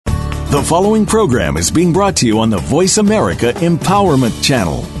The following program is being brought to you on the Voice America Empowerment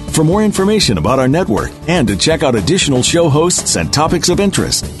Channel. For more information about our network and to check out additional show hosts and topics of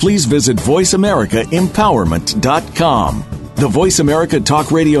interest, please visit voiceamericaempowerment.com. The Voice America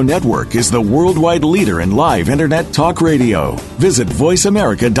Talk Radio Network is the worldwide leader in live Internet talk radio. Visit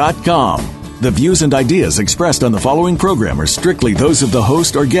voiceamerica.com. The views and ideas expressed on the following program are strictly those of the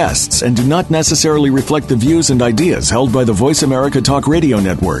host or guests and do not necessarily reflect the views and ideas held by the Voice America Talk Radio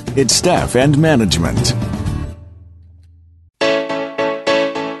Network, its staff, and management.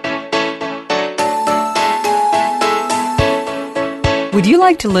 Would you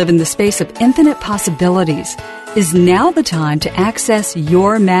like to live in the space of infinite possibilities? Is now the time to access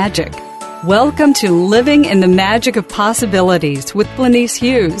your magic? Welcome to Living in the Magic of Possibilities with Glenyce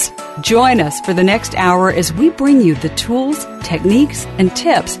Hughes. Join us for the next hour as we bring you the tools, techniques, and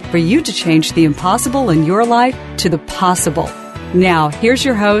tips for you to change the impossible in your life to the possible. Now, here's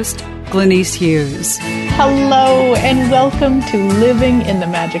your host, Glenyce Hughes. Hello, and welcome to Living in the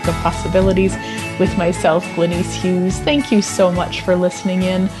Magic of Possibilities with myself, Glenyce Hughes. Thank you so much for listening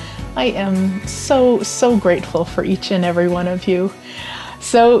in. I am so grateful for each and every one of you.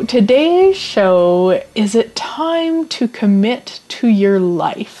 So today's show, is it time to commit to your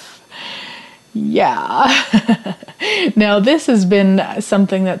life? Yeah. Now, this has been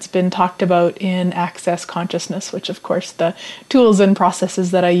something that's been talked about in Access Consciousness, which of course the tools and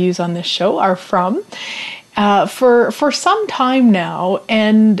processes that I use on this show are from, for some time now,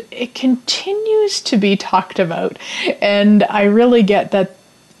 and it continues to be talked about. And I really get that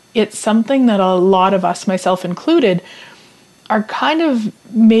it's something that a lot of us, myself included, are kind of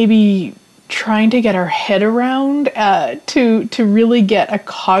maybe trying to get our head around to really get a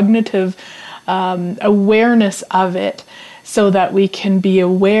cognitive awareness of it so that we can be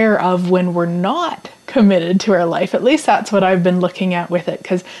aware of when we're not committed to our life. At least that's what I've been looking at with it,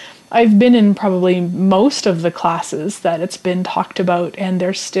 because I've been in probably most of the classes that it's been talked about, and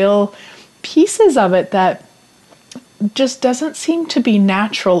there's still pieces of it that just doesn't seem to be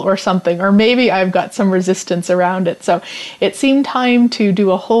natural or something, or maybe I've got some resistance around it. So it seemed time to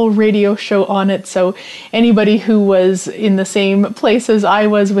do a whole radio show on it, so anybody who was in the same place as I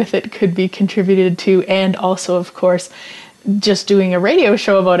was with it could be contributed to, and also, of course, just doing a radio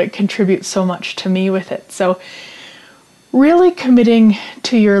show about it contributes so much to me with it. So really committing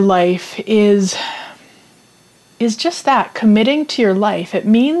to your life is just that, committing to your life. It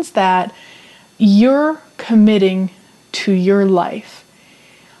means that you're committing to your life.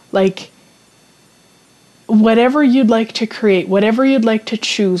 Like, whatever you'd like to create, whatever you'd like to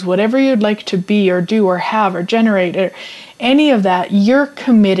choose, whatever you'd like to be or do or have or generate, or any of that, you're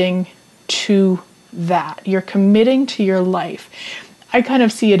committing to that. You're committing to your life. I kind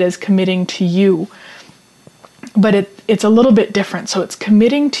of see it as committing to you, but it's a little bit different. So it's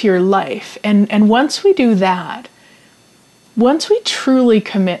committing to your life. And once we do that, once we truly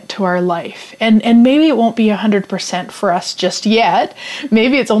commit to our life, and maybe it won't be 100% for us just yet,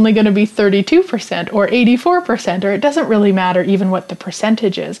 maybe it's only going to be 32% or 84%, or it doesn't really matter even what the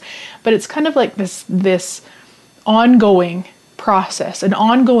percentage is, but it's kind of like this ongoing process, an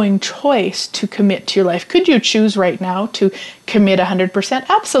ongoing choice to commit to your life. Could you choose right now to commit 100%?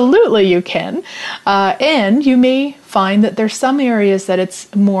 Absolutely you can. And you may find that there's some areas that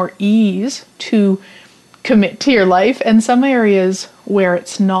it's more ease to commit to your life, and some areas where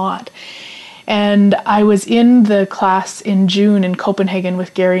it's not. And I was in the class in June in Copenhagen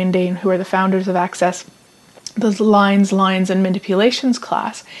with Gary and Dane, who are the founders of Access, the lines, and manipulations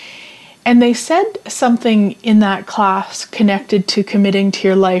class. And they said something in that class connected to committing to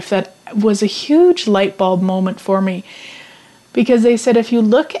your life that was a huge light bulb moment for me. Because they said, if you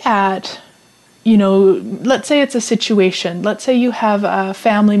look at, let's say it's a situation. Let's say you have a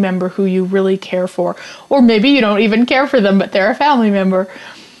family member who you really care for, or maybe you don't even care for them, but they're a family member.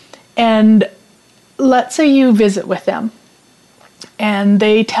 And let's say you visit with them and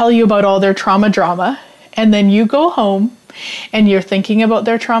they tell you about all their trauma drama, and then you go home and you're thinking about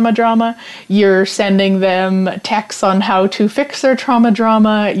their trauma drama, you're sending them texts on how to fix their trauma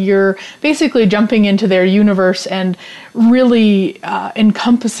drama, you're basically jumping into their universe and really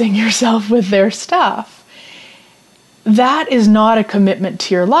encompassing yourself with their stuff. That is not a commitment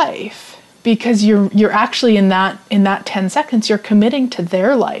to your life, because you're actually in that 10 seconds, you're committing to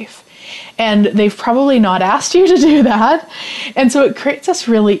their life. And they've probably not asked you to do that. And so it creates this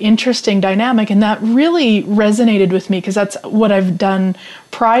really interesting dynamic. And that really resonated with me, because that's what I've done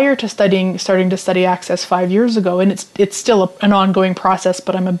prior to starting to study Access 5 years ago. And it's still an ongoing process,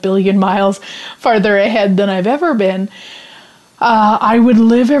 but I'm a billion miles farther ahead than I've ever been. I would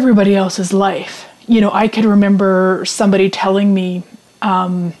live everybody else's life. I could remember somebody telling me,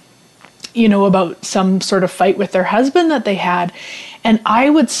 about some sort of fight with their husband that they had. And I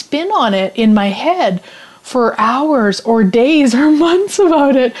would spin on it in my head for hours or days or months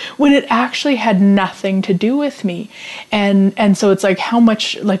about it when it actually had nothing to do with me. And so it's like, how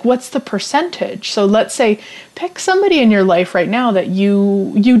much, like, what's the percentage? So let's say, pick somebody in your life right now that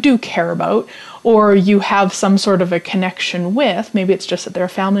you do care about, or you have some sort of a connection with. Maybe it's just that they're a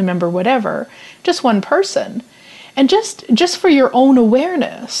family member, whatever, just one person. And just for your own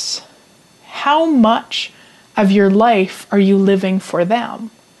awareness, how much of your life are you living for them?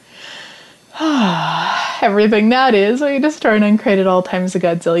 Everything that is, we just turn and create at all times a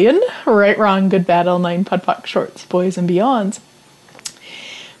godzillion. Right, wrong, good, bad, all nine, POD, POC, shorts, boys, and beyonds.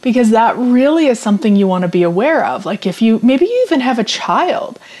 Because that really is something you want to be aware of. Like maybe you even have a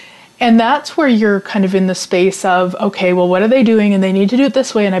child, and that's where you're kind of in the space of, okay, well, what are they doing? And they need to do it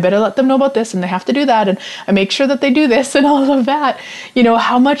this way, and I better let them know about this, and they have to do that, and I make sure that they do this and all of that.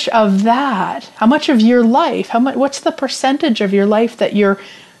 How much of that, how much of your life, what's the percentage of your life that you're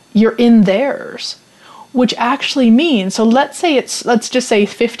in theirs? Which actually means, so let's just say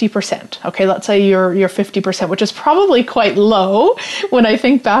 50%. Okay, let's say you're 50%, which is probably quite low when I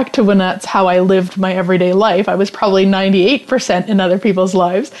think back to when that's how I lived my everyday life. I was probably 98% in other people's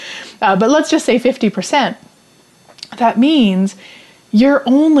lives. But let's just say 50%. That means you're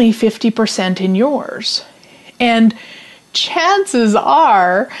only 50% in yours. And chances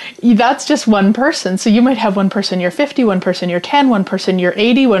are that's just one person. So you might have one person you're 50, one person you're 10, one person you're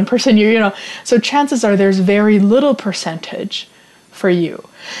 80, one person you're, so chances are there's very little percentage for you.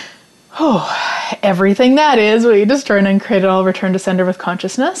 Everything that is, we destroy and create it all, return to sender with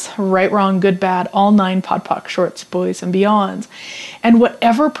consciousness. Right, wrong, good, bad, all nine, POD, POC, shorts, boys, and beyonds. And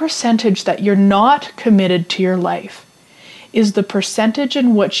whatever percentage that you're not committed to your life is the percentage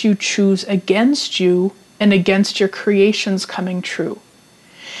in which you choose against you and against your creations coming true.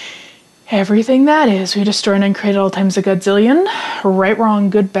 Everything that is, we destroy and create all times a godzillion. Right, wrong,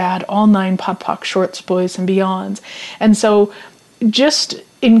 good, bad, all nine, POD, POC, shorts, boys, and beyonds. And so, just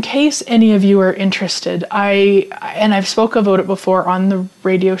in case any of you are interested, I've spoke about it before on the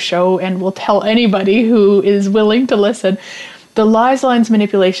radio show, and will tell anybody who is willing to listen, the Lies, Lines,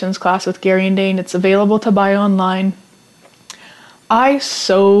 Manipulations class with Gary and Dane, it's available to buy online. I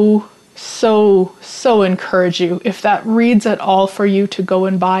so encourage you, if that reads at all for you, to go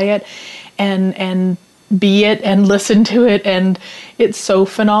and buy it and be it and listen to it, and it's so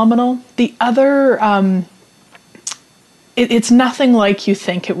phenomenal. The other it's nothing like you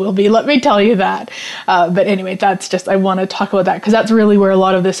think it will be, let me tell you that. But anyway, that's just, I want to talk about that because that's really where a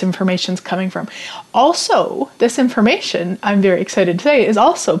lot of this information is coming from. Also, this information, I'm very excited to say, is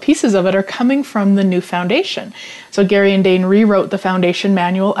also, pieces of it are coming from the new foundation. So Gary and Dane rewrote the foundation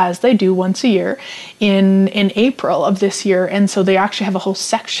manual, as they do once a year, in April of this year. And so they actually have a whole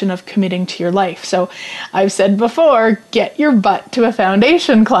section of committing to your life. So I've said before, get your butt to a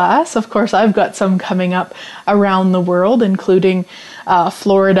foundation class. Of course, I've got some coming up around the world, including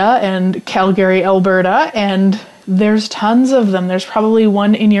Florida and Calgary, Alberta, and there's tons of them. There's probably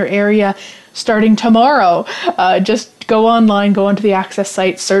one in your area starting tomorrow. Just go online, go onto the Access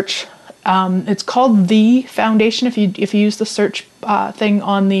site, search. It's called The Foundation. If you use the search thing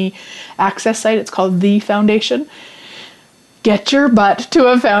on the Access site, it's called The Foundation. Get your butt to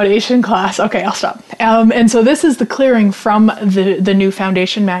a foundation class. Okay, I'll stop. And so this is the clearing from the new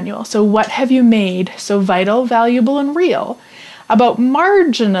foundation manual. So what have you made so vital, valuable, and real about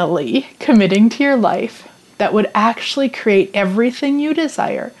marginally committing to your life that would actually create everything you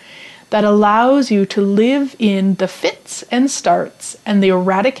desire, that allows you to live in the fits and starts and the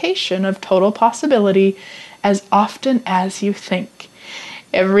eradication of total possibility as often as you think?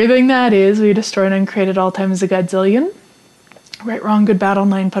 Everything that is, we destroy and uncreate at all times a godzillion. Right, wrong, good, bad, all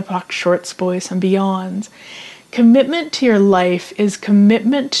nine, POD, POC, shorts, boys, and beyonds. Commitment to your life is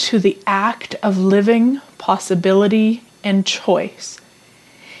commitment to the act of living, possibility, and choice.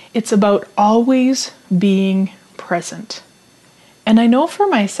 It's about always being present. And I know for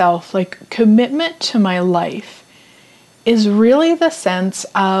myself, like, commitment to my life is really the sense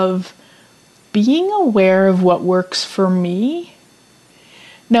of being aware of what works for me.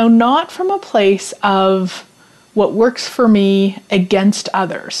 Now, not from a place of what works for me against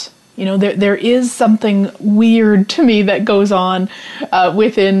others. You know, there is something weird to me that goes on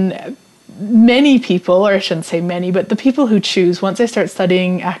within many people, or I shouldn't say many, but the people who choose, once they start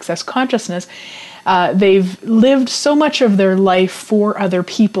studying Access Consciousness, they've lived so much of their life for other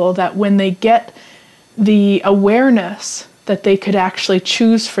people that when they get the awareness that they could actually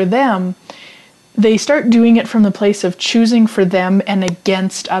choose for them, they start doing it from the place of choosing for them and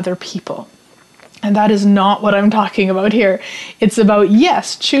against other people. And that is not what I'm talking about here. It's about,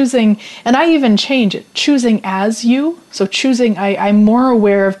 yes, choosing, and I even change it, choosing as you. So choosing, I'm more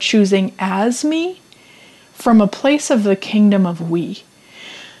aware of choosing as me from a place of the kingdom of we.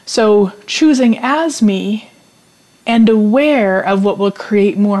 So choosing as me and aware of what will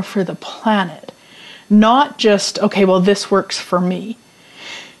create more for the planet. Not just, okay, well, this works for me.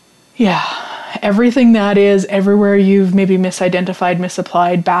 Yeah. Everything that is, everywhere you've maybe misidentified,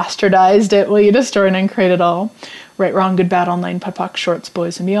 misapplied, bastardized it, will you destroy and uncreate it all? Right, wrong, good, bad, online, POD POC, shorts,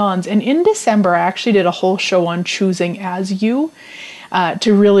 boys, and beyonds. And in December, I actually did a whole show on choosing as you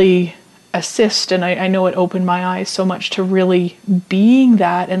to really assist. And I know it opened my eyes so much to really being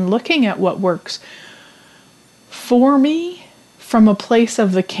that and looking at what works for me from a place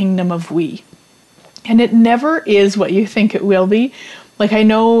of the kingdom of we. And it never is what you think it will be. Like, I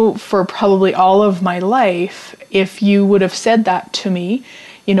know for probably all of my life, if you would have said that to me,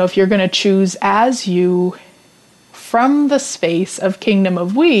 you know, if you're going to choose as you from the space of kingdom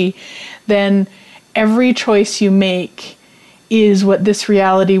of we, then every choice you make is what this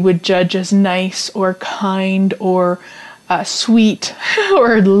reality would judge as nice or kind or sweet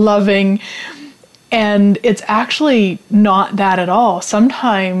or loving. And it's actually not that at all.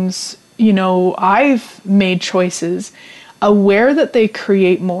 Sometimes, you know, I've made choices aware that they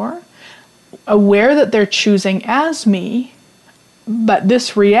create more, aware that they're choosing as me, but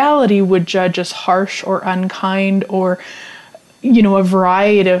this reality would judge as harsh or unkind or, you know, a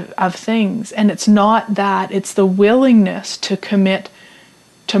variety of things. And it's not that, it's the willingness to commit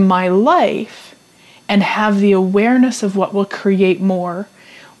to my life and have the awareness of what will create more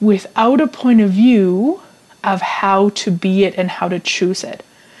without a point of view of how to be it and how to choose it.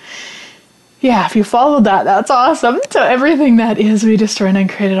 Yeah, if you followed that, that's awesome. So everything that is, we destroy and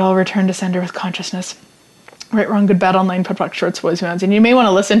uncreate it all, return to sender with consciousness. Right, wrong, good, bad, online, POD POC, shorts, boys, beyonds. And you may want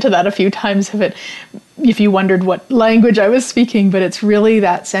to listen to that a few times if you wondered what language I was speaking, but it's really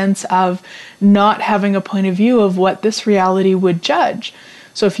that sense of not having a point of view of what this reality would judge.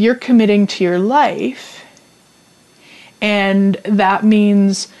 So if you're committing to your life, and that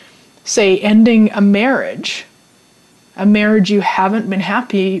means, say, ending a marriage you haven't been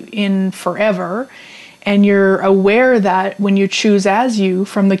happy in forever, and you're aware that when you choose as you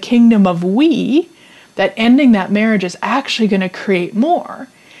from the kingdom of we, that ending that marriage is actually going to create more.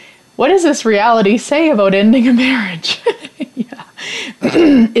 What does this reality say about ending a marriage? Yeah.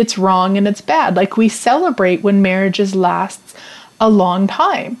 It's wrong and it's bad. Like, we celebrate when marriages lasts a long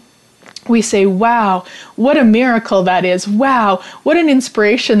time. We say, wow, what a miracle that is. Wow, what an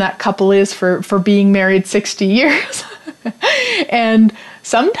inspiration that couple is for being married 60 years. And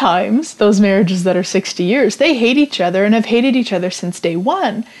sometimes those marriages that are 60 years, they hate each other and have hated each other since day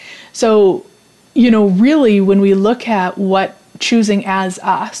one. So, you know, really, when we look at what choosing as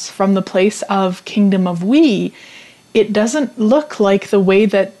us from the place of kingdom of we, it doesn't look like the way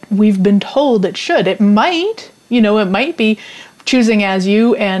that we've been told it should. It might, you know, it might be choosing as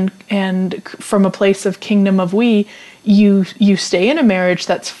you, and from a place of kingdom of we, you stay in a marriage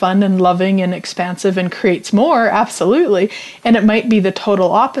that's fun and loving and expansive and creates more, absolutely. And it might be the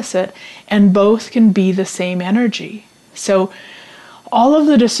total opposite, and both can be the same energy. So all of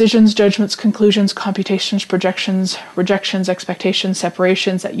the decisions, judgments, conclusions, computations, projections, rejections, expectations,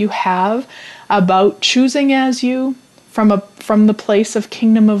 separations that you have about choosing as you from the place of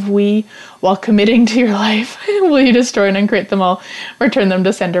kingdom of we while committing to your life, will you destroy and uncreate them all, return them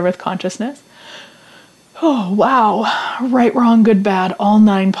to sender with consciousness? Oh, wow. Right, wrong, good, bad, all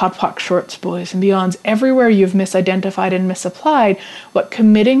 9 POD POC, shorts, boys, and beyonds. Everywhere you've misidentified and misapplied what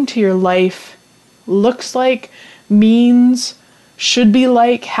committing to your life looks like, means, should be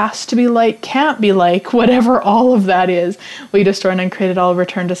like, has to be like, can't be like, whatever all of that is. Will you destroy and uncreate it all,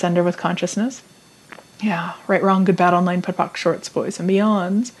 return to sender with consciousness? Yeah, right, wrong, good, bad, online, POD POC, shorts, boys, and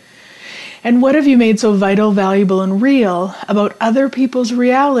beyonds. And what have you made so vital, valuable, and real about other people's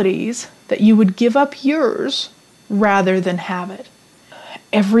realities that you would give up yours rather than have it?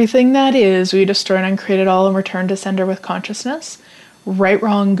 Everything that is, we destroy and uncreate it all and return to sender with consciousness. Right,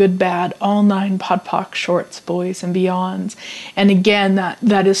 wrong, good, bad, all 9 POD POC, shorts, boys, and beyonds. And again,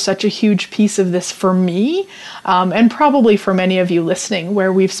 that is such a huge piece of this for me, and probably for many of you listening,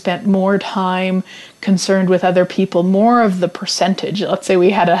 where we've spent more time concerned with other people, more of the percentage. Let's say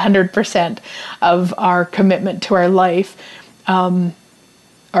we had 100% of our commitment to our life,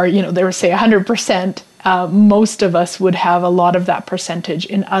 or, you know, they would say 100%. Most of us would have a lot of that percentage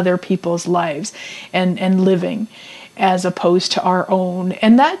in other people's lives and living, as opposed to our own.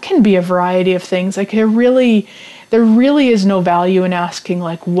 And that can be a variety of things. Like, there really is no value in asking,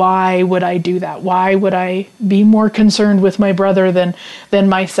 like, why would I do that? Why would I be more concerned with my brother than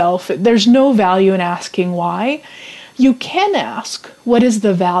myself? There's no value in asking why. You can ask, what is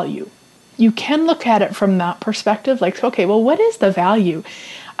the value? You can look at it from that perspective, like, okay, well, what is the value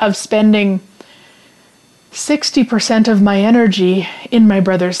of spending 60% of my energy in my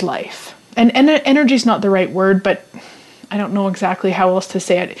brother's life? And energy is not the right word, but I don't know exactly how else to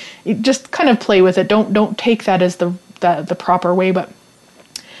say it. You just kind of play with it. Don't take that as the proper way, but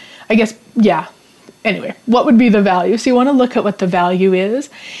I guess, yeah. Anyway, what would be the value? So you want to look at what the value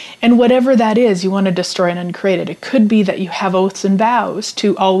is, and whatever that is, you want to destroy and uncreate it. It could be that you have oaths and vows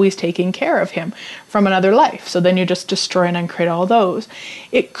to always taking care of him from another life. So then you just destroy and uncreate all those.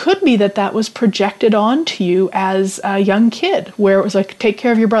 It could be that that was projected onto you as a young kid, where it was like, take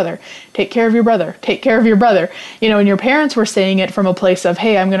care of your brother, take care of your brother, take care of your brother. You know, and your parents were saying it from a place of,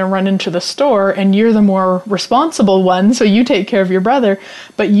 hey, I'm going to run into the store and you're the more responsible one, so you take care of your brother.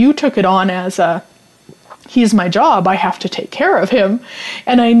 But you took it on as a, he's my job, I have to take care of him.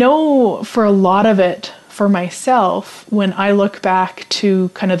 And I know for a lot of it, for myself, when I look back to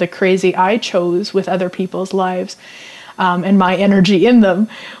kind of the crazy I chose with other people's lives, and my energy in them,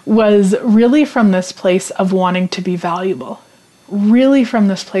 was really from this place of wanting to be valuable. Really from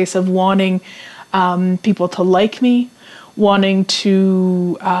this place of wanting people to like me, wanting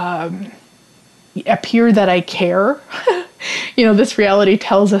to appear that I care. You know, this reality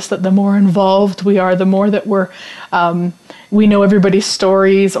tells us that the more involved we are, the more that we know everybody's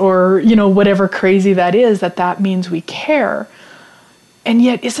stories, or, you know, whatever crazy that is, that means we care. And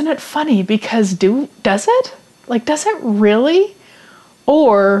yet, isn't it funny? Because does it? Like, does it really?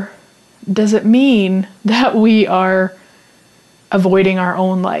 Or does it mean that we are avoiding our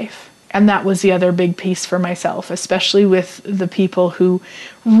own life? And that was the other big piece for myself, especially with the people who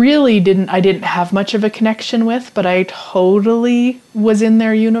really I didn't have much of a connection with, but I totally was in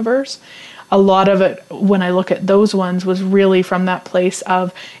their universe. A lot of it, when I look at those ones, was really from that place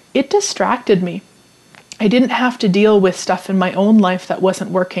of, it distracted me. I didn't have to deal with stuff in my own life that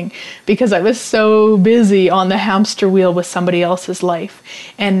wasn't working because I was so busy on the hamster wheel with somebody else's life.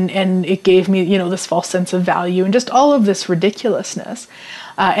 And it gave me, you know, this false sense of value and just all of this ridiculousness.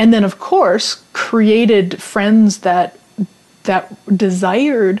 And then, of course, created friends that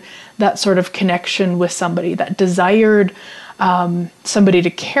desired that sort of connection with somebody, that desired somebody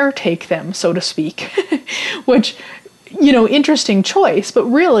to caretake them, so to speak, which, you know, interesting choice, but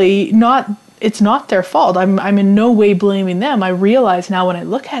really it's not their fault. I'm in no way blaming them. I realize now when I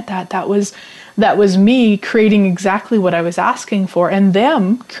look at that was me creating exactly what I was asking for, and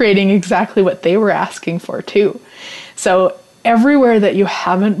them creating exactly what they were asking for too. So everywhere that you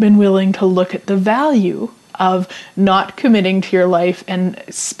haven't been willing to look at the value of not committing to your life and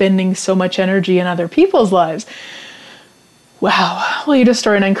spending so much energy in other people's lives, wow, will you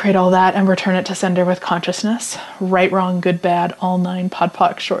destroy and uncreate all that and return it to sender with consciousness? Right, wrong, good, bad, all 9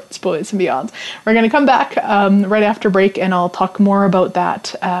 podpoc, shorts, boys, and beyonds. We're going to come back right after break, and I'll talk more about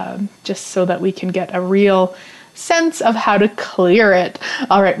that just so that we can get a real sense of how to clear it.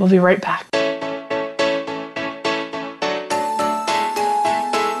 All right, we'll be right back.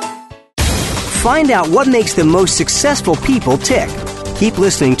 Find out what makes the most successful people tick. Keep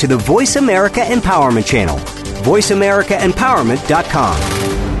listening to the Voice America Empowerment Channel.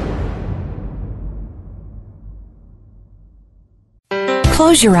 VoiceAmericaEmpowerment.com.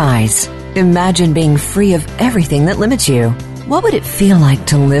 Close your eyes. Imagine being free of everything that limits you. What would it feel like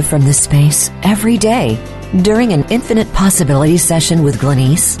to live from this space every day? During an Infinite Possibilities session with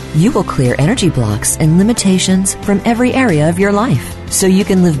Glenyce, you will clear energy blocks and limitations from every area of your life, so you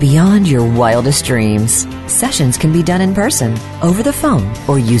can live beyond your wildest dreams. Sessions can be done in person, over the phone,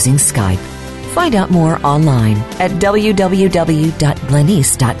 or using Skype. Find out more online at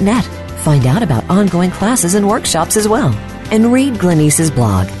www.glenyce.net. Find out about ongoing classes and workshops as well. And read Glenyce's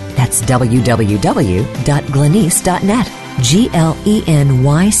blog. That's www.glenyce.net.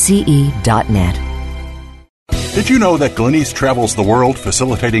 GLENYCE.net. Did you know that Glenyce travels the world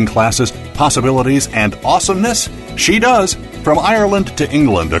facilitating classes, possibilities, and awesomeness? She does. From Ireland to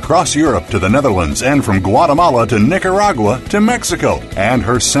England, across Europe to the Netherlands, and from Guatemala to Nicaragua to Mexico, and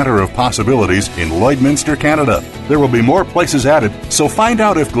her Center of Possibilities in Lloydminster, Canada. There will be more places added, so find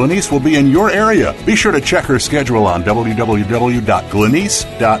out if Glenyce will be in your area. Be sure to check her schedule on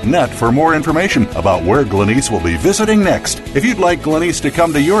www.glenyce.net for more information about where Glenyce will be visiting next. If you'd like Glenyce to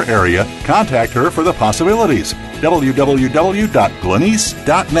come to your area, contact her for the possibilities.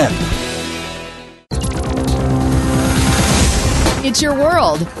 www.glenyce.net. It's your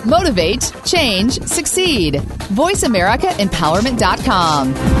world. Motivate, change, succeed.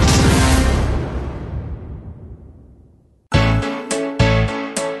 VoiceAmericaEmpowerment.com.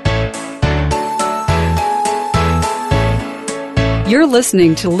 You're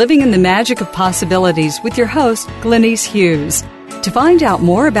listening to Living in the Magic of Possibilities with your host, Glenyce Hughes. To find out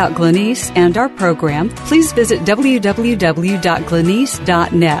more about Glenyce and our program, please visit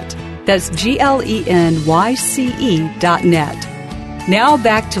www.glenyce.net. That's GLENYCE.net. Now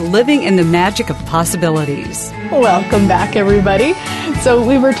back to Living in the Magic of Possibilities. Welcome back, everybody. So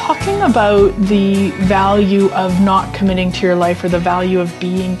we were talking about the value of not committing to your life, or the value of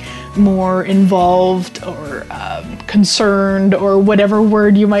being more involved or concerned, or whatever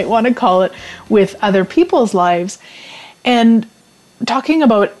word you might want to call it, with other people's lives. And talking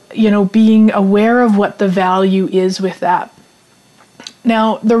about, being aware of what the value is with that.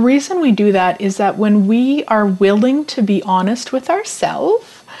 Now, the reason we do that is that when we are willing to be honest with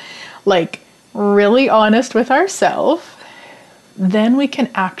ourselves, like really honest with ourselves, then we can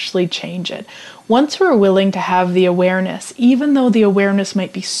actually change it. Once we're willing to have the awareness, even though the awareness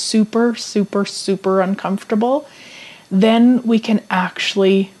might be super, super, super uncomfortable, then we can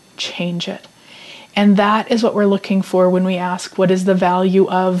actually change it. And that is what we're looking for when we ask, what is the value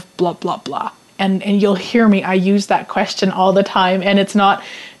of blah, blah, blah? And you'll hear me, I use that question all the time, and it's not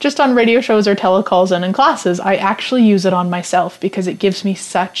just on radio shows or telecalls and in classes. I actually use it on myself because it gives me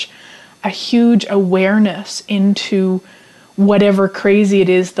such a huge awareness into whatever crazy it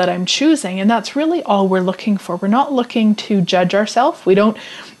is that I'm choosing. And that's really all we're looking for. We're not looking to judge ourselves. We don't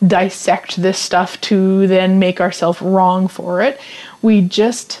dissect this stuff to then make ourselves wrong for it. We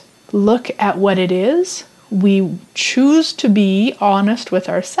just look at what it is. We choose to be honest with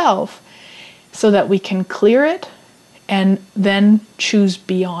ourselves, so that we can clear it and then choose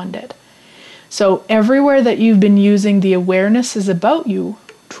beyond it. So everywhere that you've been using the awareness is about you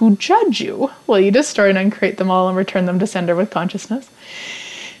to judge you, well, you destroy and uncreate them all and return them to sender with consciousness.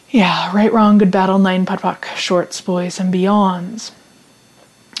 Yeah, right, wrong, good, battle, nine, putt, puck, shorts, boys, and beyonds.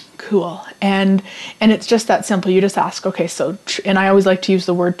 Cool. And it's just that simple. You just ask, okay, so, and I always like to use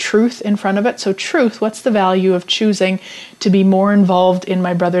the word truth in front of it. So truth, what's the value of choosing to be more involved in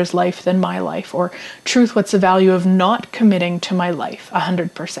my brother's life than my life? Or truth, what's the value of not committing to my life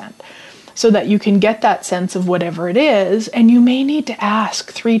 100%? So that you can get that sense of whatever it is. And you may need to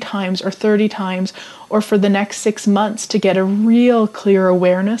ask 3 times or 30 times or for the next 6 months to get a real clear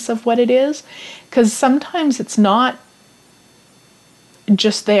awareness of what it is. Because sometimes it's not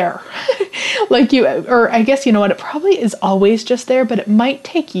just there. Like or I guess, you know what, it probably is always just there, but it might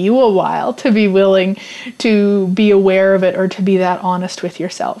take you a while to be willing to be aware of it or to be that honest with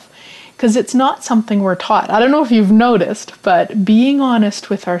yourself. Because it's not something we're taught. I don't know if you've noticed, but being honest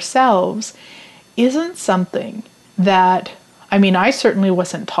with ourselves isn't something that, I certainly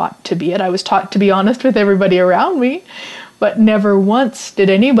wasn't taught to be it. I was taught to be honest with everybody around me, but never once did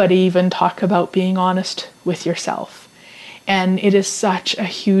anybody even talk about being honest with yourself. And it is such a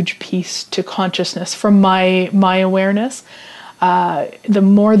huge piece to consciousness from my awareness. The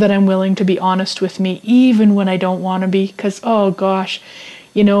more that I'm willing to be honest with me, even when I don't want to be, because, oh gosh,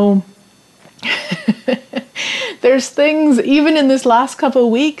 there's things, even in this last couple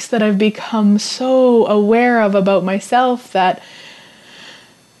of weeks, that I've become so aware of about myself that,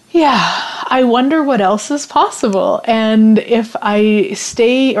 I wonder what else is possible. And if I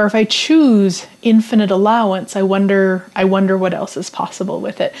stay, or if I choose infinite allowance, I wonder what else is possible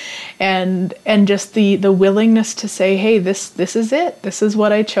with it. And just the willingness to say, hey, this is it. This is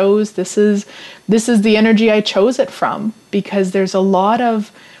what I chose. This is the energy I chose it from. Because there's a lot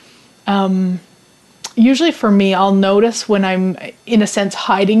of, usually for me, I'll notice when I'm, in a sense,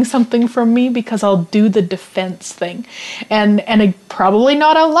 hiding something from me, because I'll do the defense thing. And I, probably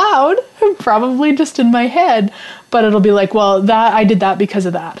not out loud, probably just in my head, but it'll be like, well, that I did that because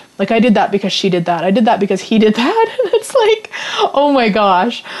of that. Like, I did that because she did that. I did that because he did that. And it's like, oh my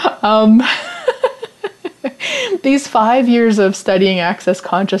gosh. These 5 years of studying Access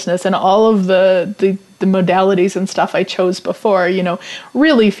Consciousness and all of the modalities and stuff I chose before,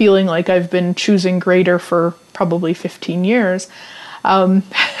 really feeling like I've been choosing greater for probably 15 years. I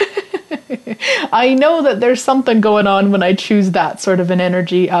know that there's something going on when I choose that sort of an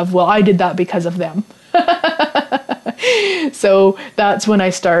energy of, well, I did that because of them. So that's when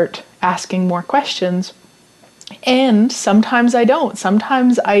I start asking more questions. And sometimes I don't.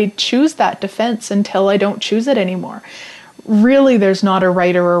 Sometimes I choose that defense until I don't choose it anymore. Really, there's not a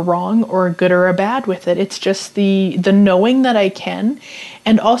right or a wrong or a good or a bad with it. It's just the knowing that I can.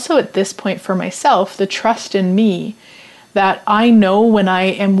 And also at this point for myself, the trust in me that I know when I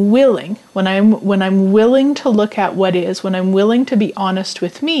am willing, when I'm willing to look at what is, when I'm willing to be honest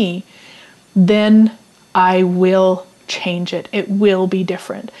with me, then I will change it. It will be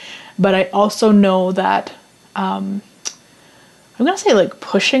different. But I also know that I'm going to say like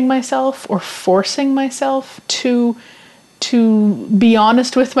pushing myself or forcing myself to to be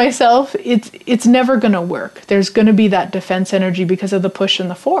honest with myself, it's never going to work. There's going to be that defense energy because of the push and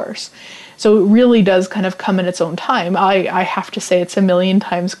the force. So it really does kind of come in its own time. I have to say it's a million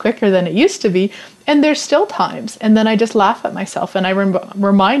times quicker than it used to be, and there's still times. And then I just laugh at myself, and I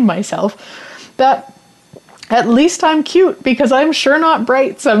remind myself that at least I'm cute, because I'm sure not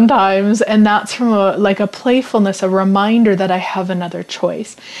bright sometimes. And that's from a playfulness, a reminder that I have another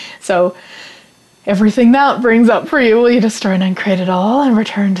choice. So everything that brings up for you, will you destroy and uncreate it all and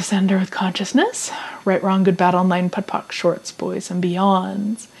return to sender with consciousness? Right, wrong, good, bad, online, POD POC, shorts, boys, and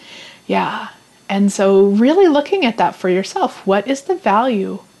beyonds. Yeah. And so really looking at that for yourself. What is the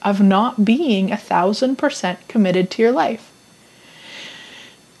value of not being 1,000% committed to your life?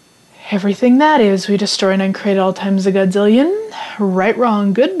 Everything that is, we destroy and uncreate all times a godzillion. Right,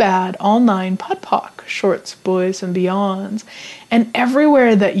 wrong, good, bad, all 9, POD POC, shorts, boys, and beyonds. And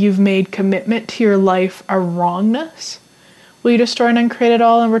everywhere that you've made commitment to your life a wrongness, will you destroy and uncreate it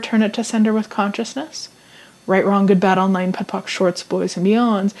all and return it to sender with consciousness? Right, wrong, good, bad, all 9, POD POC, shorts, boys, and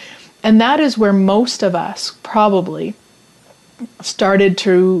beyonds. And that is where most of us probably started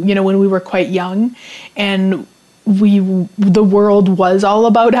to, when we were quite young, and the world was all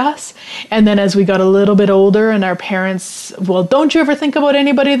about us. And then as we got a little bit older and our parents, well, don't you ever think about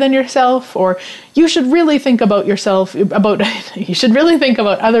anybody than yourself? Or you should really think about yourself, you should really think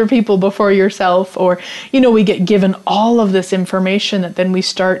about other people before yourself. Or, we get given all of this information that then we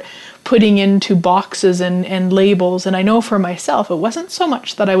start putting into boxes and labels. And I know for myself, it wasn't so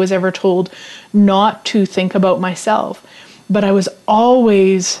much that I was ever told not to think about myself, but I was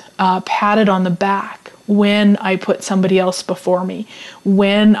always patted on the back when I put somebody else before me,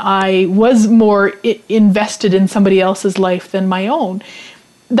 when I was more invested in somebody else's life than my own.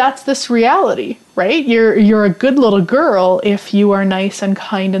 That's this reality, right? You're a good little girl if you are nice and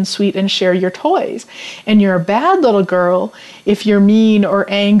kind and sweet and share your toys. And you're a bad little girl if you're mean or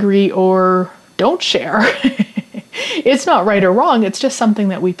angry or don't share. It's not right or wrong. It's just something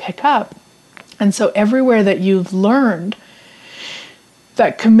that we pick up. And so everywhere that you've learned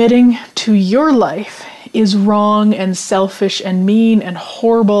that committing to your life is wrong and selfish and mean and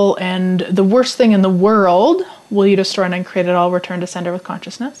horrible and the worst thing in the world, will you destroy and uncreate it all, return to sender with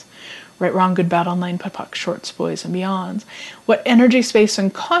consciousness? Right, wrong, good, bad, online, POD POC, shorts, boys, and beyonds. What energy, space,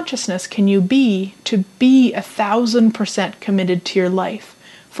 and consciousness can you be to be 1,000% committed to your life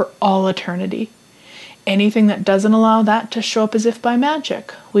for all eternity? Anything that doesn't allow that to show up as if by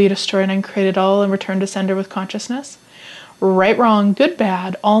magic, will you destroy and uncreate it all and return to sender with consciousness? Right, wrong, good,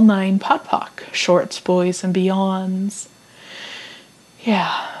 bad, all 9, POD POC, shorts, boys, and beyonds.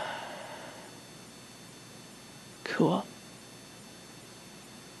 Yeah. Cool.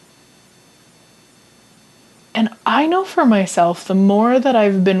 And I know for myself, the more that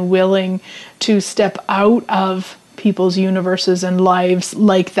I've been willing to step out of people's universes and lives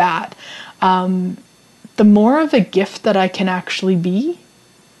like that, the more of a gift that I can actually be,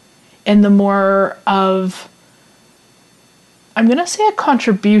 and the more of, I'm going to say, a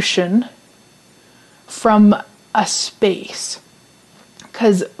contribution from a space.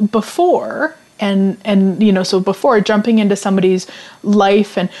 Because before, so before jumping into somebody's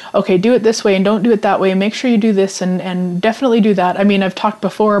life and, okay, do it this way and don't do it that way and make sure you do this and definitely do that. I mean, I've talked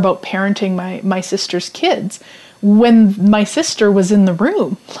before about parenting my sister's kids when my sister was in the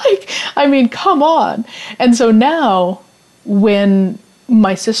room. Come on. And so now when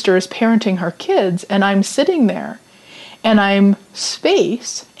my sister is parenting her kids and I'm sitting there, and I'm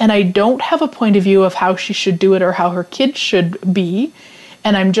space, and I don't have a point of view of how she should do it or how her kids should be,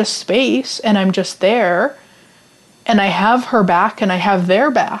 and I'm just space, and I'm just there, and I have her back, and I have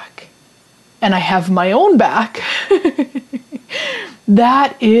their back, and I have my own back.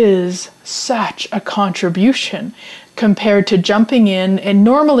 That is such a contribution compared to jumping in. And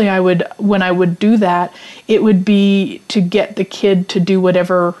normally when I would do that, it would be to get the kid to do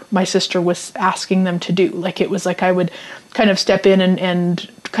whatever my sister was asking them to do. It was like I would kind of step in and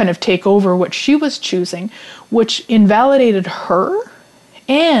kind of take over what she was choosing, which invalidated her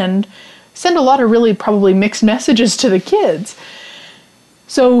and sent a lot of really probably mixed messages to the kids.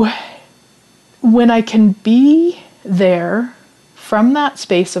 So when I can be there from that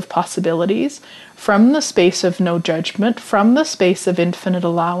space of possibilities, from the space of no judgment, from the space of infinite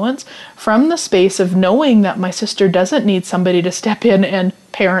allowance, from the space of knowing that my sister doesn't need somebody to step in and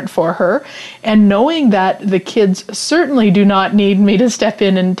parent for her, and knowing that the kids certainly do not need me to step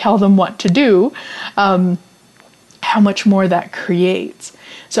in and tell them what to do, how much more that creates.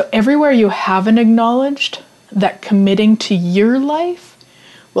 So everywhere you haven't acknowledged that committing to your life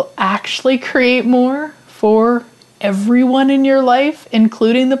will actually create more for everyone in your life,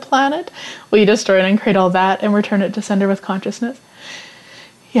 including the planet? Will you destroy and uncreate all that and return it to sender with consciousness?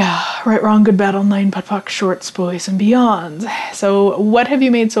 Yeah, right, wrong, good, bad, online, POD POC, shorts, boys, and beyonds. So what have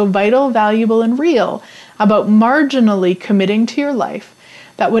you made so vital, valuable, and real about marginally committing to your life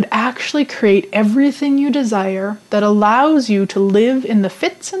that would actually create everything you desire, that allows you to live in the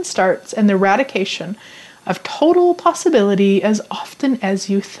fits and starts and the eradication of total possibility as often as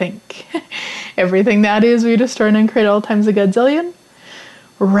you think? Everything that is, we destroy and uncreate all times a godzillion.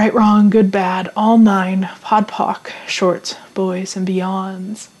 Right, wrong, good, bad, all 9, POD POC, shorts, boys, and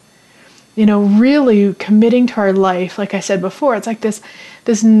beyonds. You know, really committing to our life, like I said before, it's like this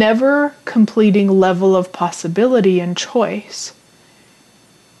never completing level of possibility and choice.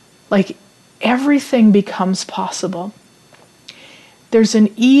 Like, everything becomes possible. There's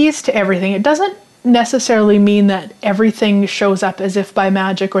an ease to everything. It doesn't necessarily mean that everything shows up as if by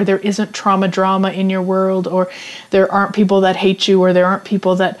magic, or there isn't trauma drama in your world, or there aren't people that hate you, or there aren't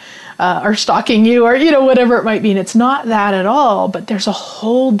people that are stalking you, or, you know, whatever it might mean. It's not that at all, but there's a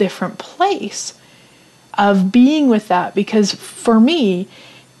whole different place of being with that, because for me,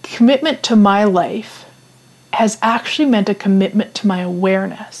 commitment to my life has actually meant a commitment to my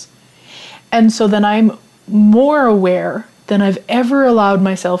awareness. And so then I'm more aware than I've ever allowed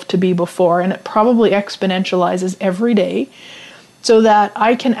myself to be before, and it probably exponentializes every day, so that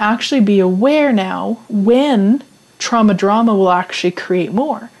I can actually be aware now when trauma drama will actually create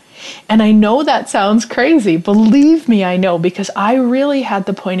more. And I know that sounds crazy. Believe me, I know, because I really had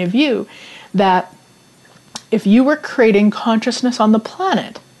the point of view that if you were creating consciousness on the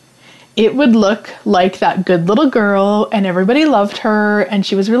planet, it would look like that good little girl, and everybody loved her, and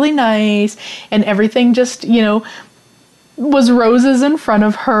she was really nice, and everything just, you know, was roses in front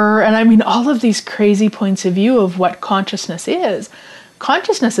of her. And I mean, all of these crazy points of view of what consciousness is.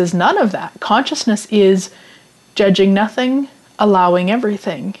 Consciousness is none of that. Consciousness is judging nothing, allowing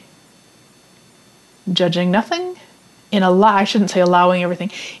everything. Judging nothing, I shouldn't say allowing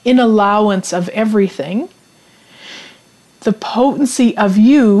everything, in allowance of everything. The potency of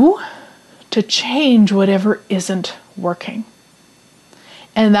you to change whatever isn't working.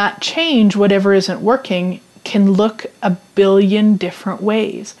 And that change, whatever isn't working, can look a billion different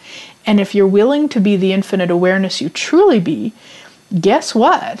ways. And if you're willing to be the infinite awareness you truly be, guess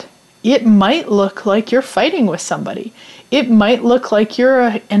what? It might look like you're fighting with somebody. It might look like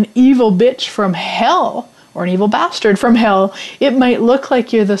you're an evil bitch from hell, or an evil bastard from hell. It might look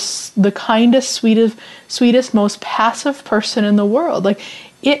like you're the kindest, sweetest, most passive person in the world. Like,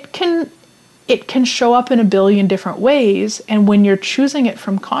 it can show up in a billion different ways. And when you're choosing it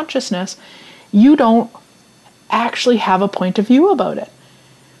from consciousness, you don't actually have a point of view about it.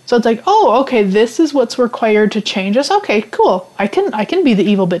 So it's like, oh, okay, this is what's required to change us. Okay, cool. I can be the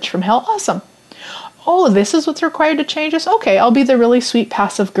evil bitch from hell. Awesome. Oh, this is what's required to change us. Okay, I'll be the really sweet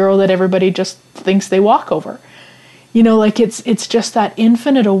passive girl that everybody just thinks they walk over. You know, like it's just that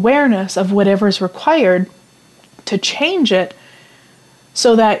infinite awareness of whatever's required to change it,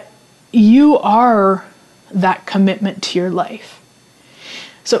 so that you are that commitment to your life.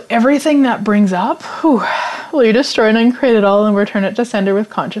 So everything that brings up, will you destroy and uncreate it all and return it to sender with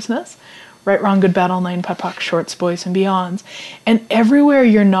consciousness? Right, wrong, good, bad, all 9, POD POC, shorts, boys, and beyonds. And everywhere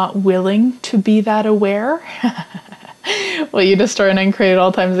you're not willing to be that aware, will you destroy and uncreate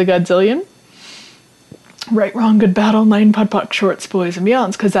all times a godzillion? Right, wrong, good, bad, all 9, POD POC, shorts, boys, and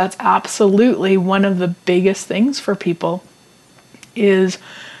beyonds. Because that's absolutely one of the biggest things for people, is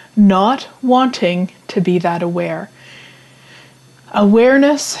not wanting to be that aware.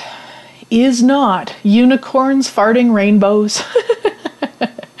 Awareness is not unicorns farting rainbows.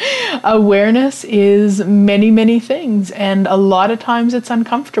 Awareness is many, many things, and a lot of times it's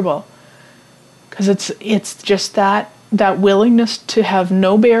uncomfortable, because it's just that willingness to have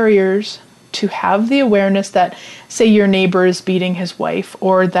no barriers, to have the awareness that, say, your neighbor is beating his wife,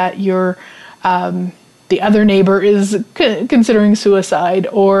 or that your the other neighbor is considering suicide,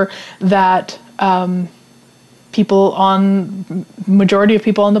 or that majority of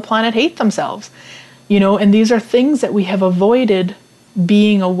people on the planet hate themselves, you know, and these are things that we have avoided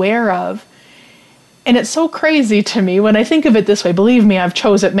being aware of. And it's so crazy to me when I think of it this way. Believe me, I've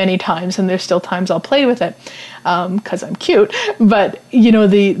chose it many times, and there's still times I'll play with it because I'm cute. But, you know,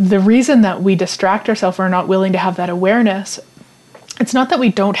 the reason that we distract ourselves or are not willing to have that awareness, it's not that we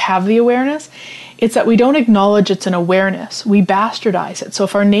don't have the awareness, it's that we don't acknowledge it's an awareness. We bastardize it. So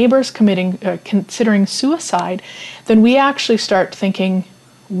if our neighbor's considering suicide, then we actually start thinking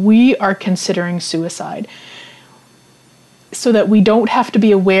we are considering suicide, so that we don't have to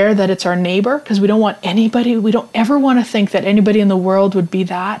be aware that it's our neighbor, because we don't ever want to think that anybody in the world would be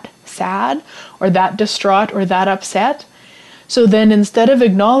that sad or that distraught or that upset. So then instead of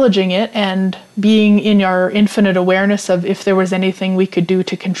acknowledging it and being in our infinite awareness of if there was anything we could do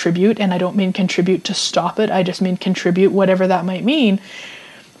to contribute, and I don't mean contribute to stop it, I just mean contribute, whatever that might mean,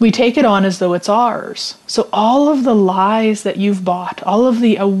 we take it on as though it's ours. So all of the lies that you've bought, all of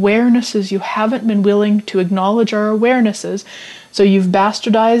the awarenesses you haven't been willing to acknowledge are awarenesses, so you've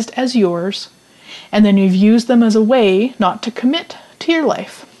bastardized as yours, and then you've used them as a way not to commit to your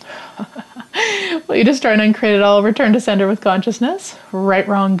life. Will you destroy and uncreate it all, return to sender with consciousness? Right,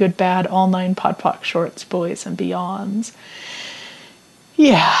 wrong, good, bad, all 9 podpoc shorts, boys and beyonds.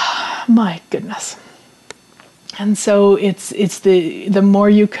 Yeah, my goodness. And so it's the more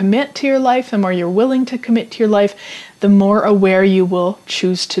you commit to your life, the more you're willing to commit to your life, the more aware you will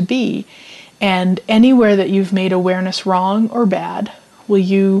choose to be. And anywhere that you've made awareness wrong or bad, will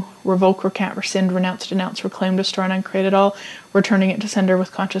you revoke, recant, rescind, renounce, denounce, reclaim, destroy, and uncreate it all, returning it to sender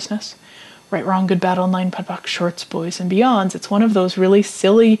with consciousness? Right, wrong, good, bad, all 9 podpoc shorts, boys and beyonds. It's one of those really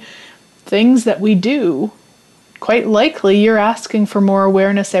silly things that we do. Quite likely you're asking for more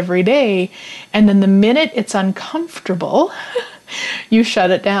awareness every day, and then the minute it's uncomfortable, you shut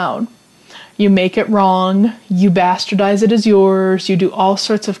it down. You make it wrong, you bastardize it as yours, you do all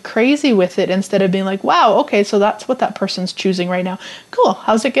sorts of crazy with it instead of being like, wow, okay, so that's what that person's choosing right now. Cool,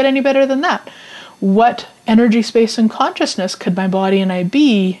 how's it get any better than that? What energy, space, and consciousness could my body and I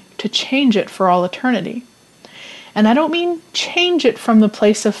be to change it for all eternity? And I don't mean change it from the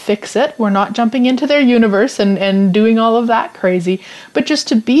place of fix it. We're not jumping into their universe and doing all of that crazy, but just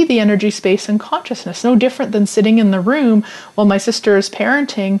to be the energy, space, and consciousness. No different than sitting in the room while my sister is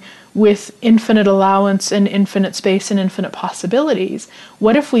parenting with infinite allowance and infinite space and infinite possibilities.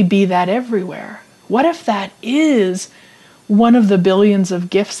 What if we be that everywhere? What if that is one of the billions of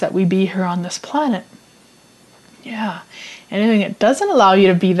gifts that we be here on this planet? Yeah. Anything that doesn't allow you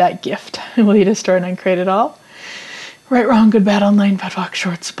to be that gift, will you destroy and uncreate it all? Right, wrong, good, bad, all 9 podpoc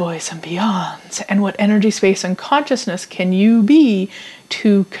shorts, boys and beyonds. And what energy, space, and consciousness can you be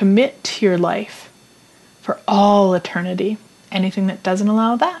to commit to your life for all eternity? Anything that doesn't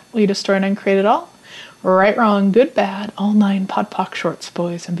allow that, will you destroy and uncreate it all? Right, wrong, good, bad, all 9 podpoc shorts,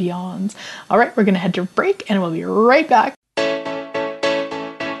 boys and beyonds. All right, we're going to head to break and we'll be right back.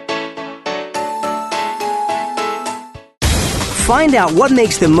 Find out what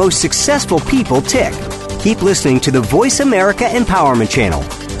makes the most successful people tick. Keep listening to the Voice America Empowerment Channel.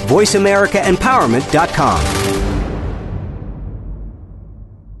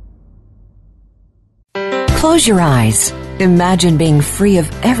 VoiceAmericaEmpowerment.com. Close your eyes. Imagine being free of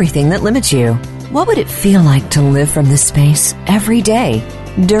everything that limits you. What would it feel like to live from this space every day?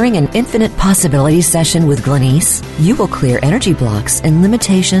 During an Infinite Possibilities session with Glenyce, you will clear energy blocks and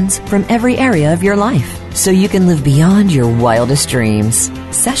limitations from every area of your life, so you can live beyond your wildest dreams.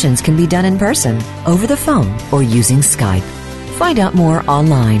 Sessions can be done in person, over the phone, or using Skype. Find out more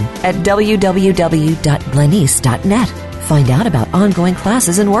online at www.glenyce.net. Find out about ongoing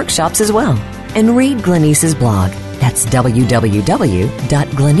classes and workshops as well. And read Glenyce's blog. That's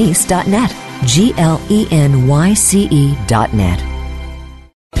www.glenyce.net. GLENYCE.net.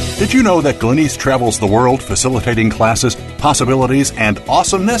 Did you know that Glenyce travels the world facilitating classes, possibilities, and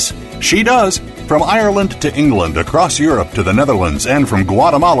awesomeness? She does. From Ireland to England, across Europe to the Netherlands, and from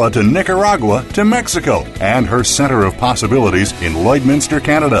Guatemala to Nicaragua to Mexico, and her Center of Possibilities in Lloydminster,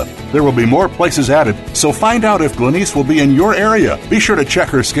 Canada. There will be more places added, so find out if Glenyce will be in your area. Be sure to check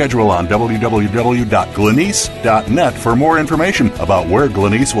her schedule on www.glenyce.net for more information about where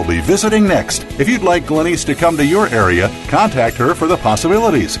Glenyce will be visiting next. If you'd like Glenyce to come to your area, contact her for the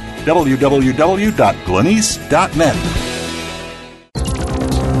possibilities. www.glenyce.net.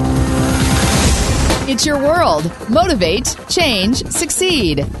 It's your world. Motivate, change,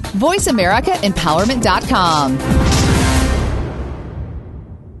 succeed. VoiceAmericaEmpowerment.com.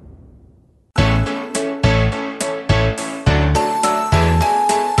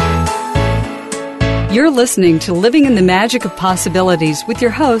 You're listening to Living in the Magic of Possibilities with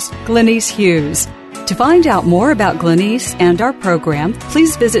your host, Glenyce Hughes. To find out more about Glenyce and our program,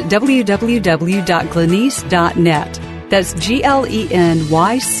 please visit www.glenyce.net. That's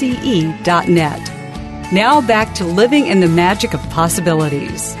GLENYCE.net. Now back to Living in the Magic of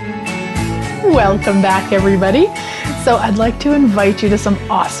Possibilities. Welcome back, everybody. So I'd like to invite you to some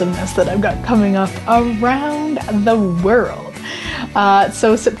awesomeness that I've got coming up around the world.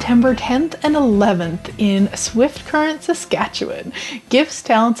 So September 10th and 11th in Swift Current, Saskatchewan. Gifts,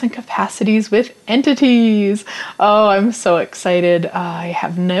 talents, and capacities with entities. Oh, I'm so excited. I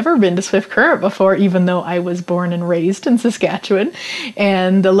have never been to Swift Current before, even though I was born and raised in Saskatchewan.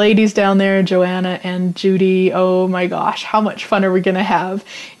 And the ladies down there, Joanna and Judy, oh my gosh, how much fun are we going to have?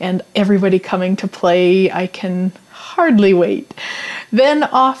 And everybody coming to play. I can hardly wait. Then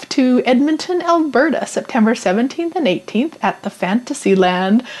off to Edmonton, Alberta, September 17th and 18th at the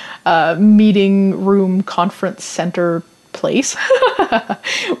Fantasyland Meeting Room Conference Center place,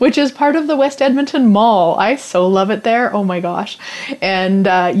 which is part of the West Edmonton Mall. I so love it there. Oh my gosh.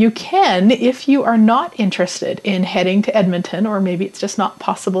 And you can, if you are not interested in heading to Edmonton, or maybe it's just not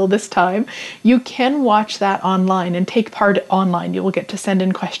possible this time, you can watch that online and take part online. You will get to send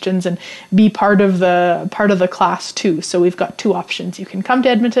in questions and be part of the class too. So we've got two options. You can come to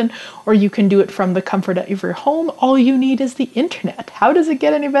Edmonton, or you can do it from the comfort of your home. All you need is the internet. How does it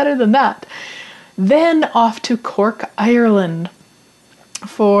get any better than that? Then off to Cork, Ireland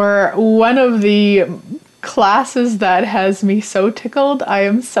for one of the classes that has me so tickled. I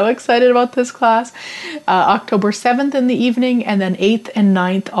am so excited about this class. October 7th in the evening, and then 8th and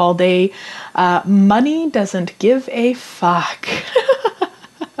 9th all day. Money doesn't give a fuck.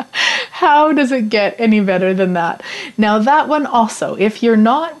 How does it get any better than that? Now that one also, if you're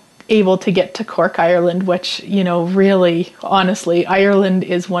not able to get to Cork, Ireland, which, you know, really, honestly, Ireland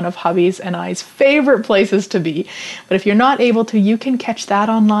is one of hubby's and I's favorite places to be. But if you're not able to, you can catch that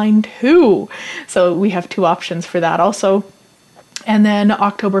online too. So we have two options for that also. And then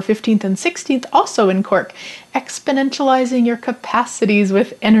October 15th and 16th, also in Cork, exponentializing your capacities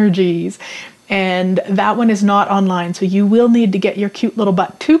with energies. And that one is not online, so you will need to get your cute little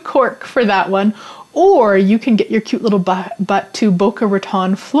butt to Cork for that one. Or you can get your cute little butt to Boca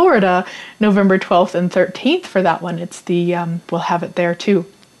Raton, Florida, November 12th and 13th for that one. It's the, we'll have it there too.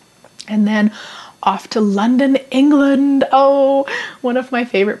 And then off to London, England. Oh, one of my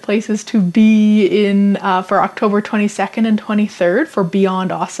favorite places to be in for October 22nd and 23rd for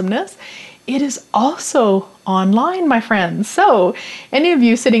Beyond Awesomeness. It is also online, my friends. So any of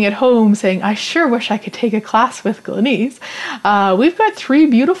you sitting at home saying, I sure wish I could take a class with Glenyce, we've got 3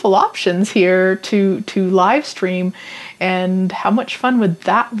 beautiful options here to live stream. And how much fun would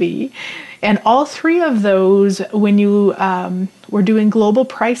that be? And all 3 of those, when you we're doing global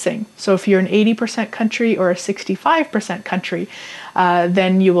pricing. So if you're an 80% country or a 65% country,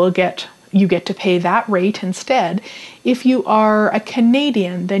 then you get to pay that rate instead. If you are a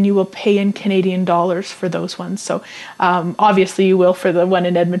Canadian, then you will pay in Canadian dollars for those ones. So obviously you will for the one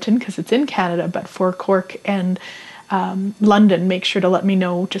in Edmonton because it's in Canada, but for Cork and London, make sure to let me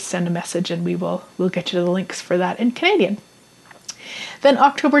know. Just send a message and we'll get you the links for that in Canadian. Then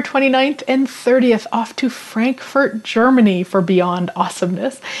October 29th and 30th off to Frankfurt, Germany for Beyond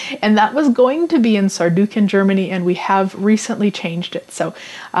Awesomeness. And that was going to be in Saarbrücken, Germany, and we have recently changed it. So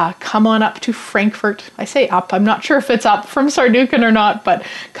come on up to Frankfurt. I say up, I'm not sure if it's up from Saarbrücken or not, but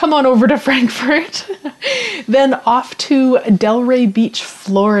come on over to Frankfurt. Then off to Delray Beach,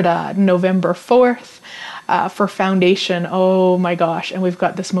 Florida, November 4th. For foundation. Oh my gosh. And we've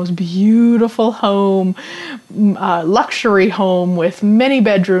got this most beautiful home, luxury home with many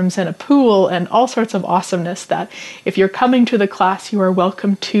bedrooms and a pool and all sorts of awesomeness that if you're coming to the class, you are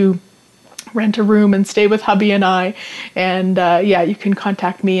welcome to rent a room and stay with hubby and I. And yeah, you can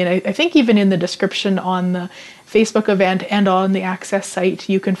contact me. And I think even in the description on the Facebook event and on the Access site,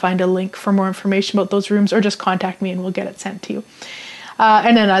 you can find a link for more information about those rooms, or just contact me and we'll get it sent to you.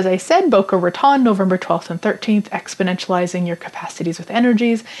 And then, as I said, Boca Raton, November 12th and 13th, exponentializing your capacities with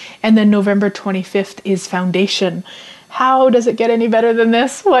energies. And then November 25th is Foundation. How does it get any better than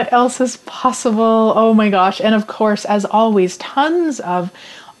this? What else is possible? Oh my gosh. And of course, as always, tons of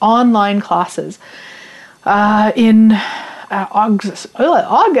online classes. In August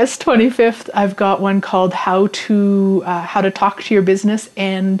 25th, I've got one called How to Talk to Your Business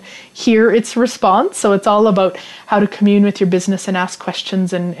and Hear Its Response. So it's all about how to commune with your business and ask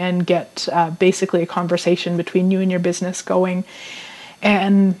questions and get basically a conversation between you and your business going.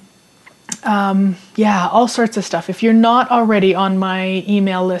 And yeah, all sorts of stuff. If you're not already on my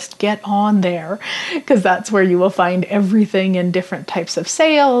email list, get on there, because that's where you will find everything in different types of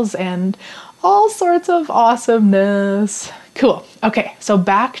sales and all sorts of awesomeness. Cool. Okay, so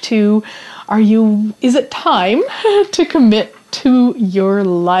back to, is it time to commit to your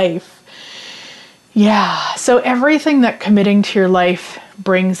life? Yeah, so everything that committing to your life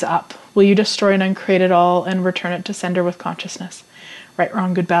brings up. Will you destroy and uncreate it all and return it to sender with consciousness? Right,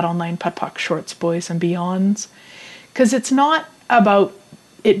 wrong, good, bad, online, putt, puck, shorts, boys, and beyonds. Because it's not about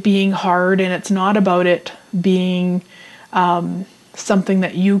it being hard, and it's not about it being something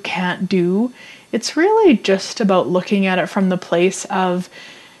that you can't do. It's really just about looking at it from the place of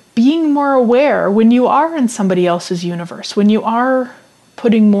being more aware when you are in somebody else's universe, when you are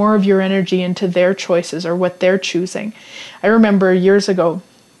putting more of your energy into their choices or what they're choosing. I remember years ago,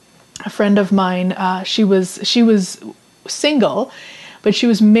 a friend of mine, she was single, but she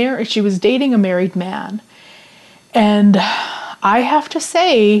was married. She was dating a married man, and I have to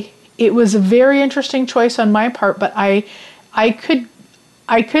say it was a very interesting choice on my part. But I could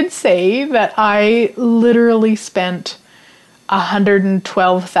say that I literally spent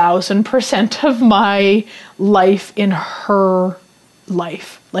 112,000% of my life in her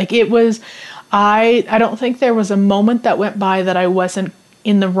life. Like it was, I don't think there was a moment that went by that I wasn't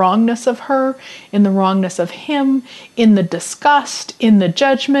in the wrongness of her, in the wrongness of him, in the disgust, in the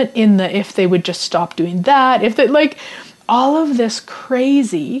judgment, in the if they would just stop doing that, if they like all of this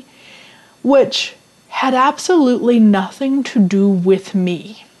crazy, which had absolutely nothing to do with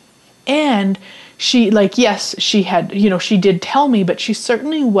me. And she, like, yes, she had, she did tell me, but she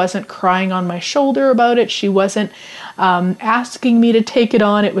certainly wasn't crying on my shoulder about it. She wasn't asking me to take it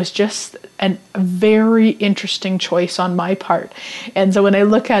on. It was just a very interesting choice on my part. And so when I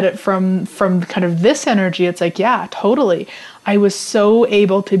look at it from kind of this energy, it's like, yeah, totally. I was so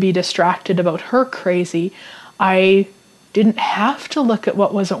able to be distracted about her crazy. I didn't have to look at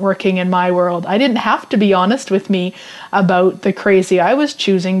what wasn't working in my world. I didn't have to be honest with me about the crazy I was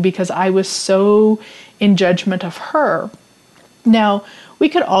choosing because I was so in judgment of her. Now, we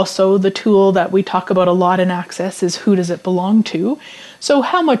could also, the tool that we talk about a lot in Access is who does it belong to? So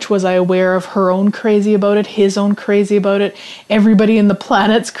how much was I aware of her own crazy about it, his own crazy about it, everybody in the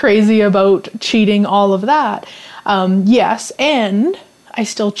planet's crazy about cheating, all of that? Yes, and I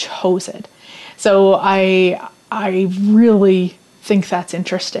still chose it. So I really think that's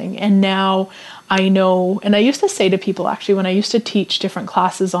interesting. And now I know, and I used to say to people actually when I used to teach different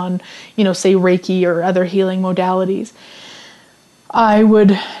classes on, say Reiki or other healing modalities, I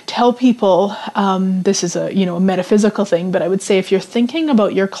would tell people, this is a metaphysical thing, but I would say if you're thinking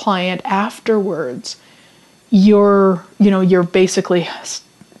about your client afterwards, you're basically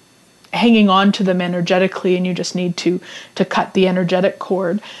hanging on to them energetically and you just need to cut the energetic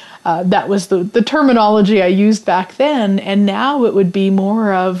cord. That was the terminology I used back then. And now it would be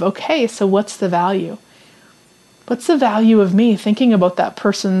more of, okay, so what's the value? What's the value of me thinking about that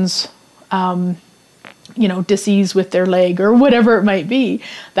person's, disease with their leg or whatever it might be?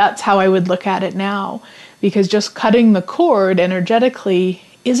 That's how I would look at it now. Because just cutting the cord energetically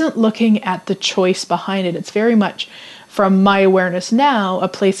isn't looking at the choice behind it. It's very much, from my awareness now, a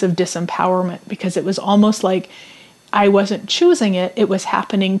place of disempowerment, because it was almost like I wasn't choosing it, it was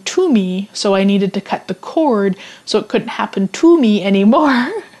happening to me, so I needed to cut the cord so it couldn't happen to me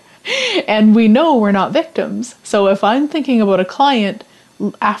anymore. And we know we're not victims. So if I'm thinking about a client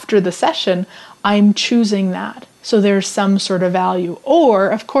after the session, I'm choosing that. So there's some sort of value. Or,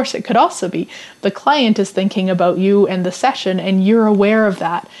 of course, it could also be the client is thinking about you and the session and you're aware of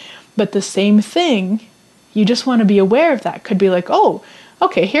that. But the same thing, you just want to be aware of that. Could be like, oh,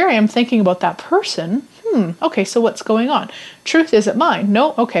 okay, here I am thinking about that person. Okay, so what's going on? Truth isn't mine.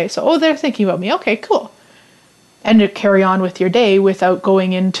 No? Okay, so, they're thinking about me. Okay, cool. And to carry on with your day without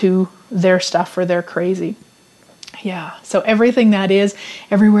going into their stuff or their crazy. Yeah, so everything that is,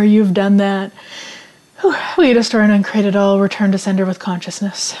 everywhere you've done that, we destroy and uncreate it all, return to sender with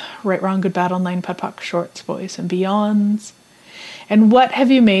consciousness. Right, wrong, good, bad, online, POD, shorts, boys, and beyonds. And what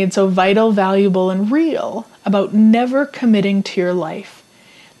have you made so vital, valuable, and real about never committing to your life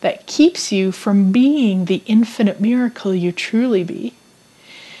that keeps you from being the infinite miracle you truly be?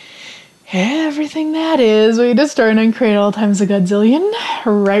 Everything that is, we destroy and uncreate all times a godzillion.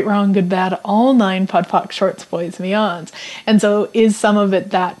 Right, wrong, good, bad, all 9 POD, shorts, boys, and beyonds. And so is some of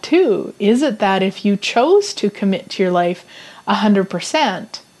it that too? Is it that if you chose to commit to your life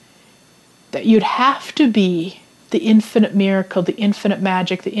 100%, that you'd have to be the infinite miracle, the infinite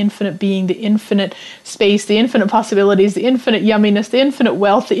magic, the infinite being, the infinite space, the infinite possibilities, the infinite yumminess, the infinite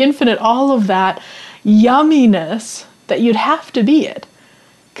wealth, the infinite all of that yumminess, that you'd have to be it?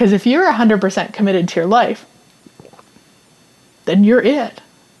 Because if you're 100% committed to your life, then you're it.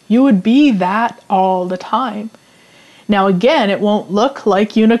 You would be that all the time. Now, again, it won't look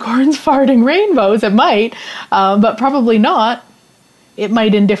like unicorns farting rainbows. It might, but probably not. It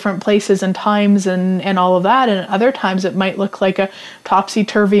might in different places and times and all of that. And other times it might look like a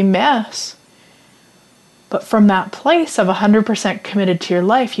topsy-turvy mess. But from that place of 100% committed to your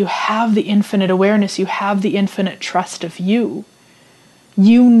life, you have the infinite awareness. You have the infinite trust of you.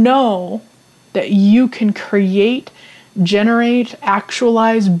 You know that you can create, generate,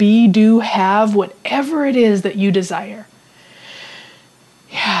 actualize, be, do, have, whatever it is that you desire.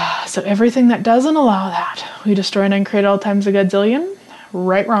 Yeah, so everything that doesn't allow that, we destroy and uncreate all times a godzillion.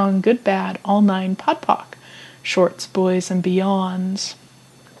 Right, wrong, good, bad, all 9, POD POC. Shorts, boys, and beyonds.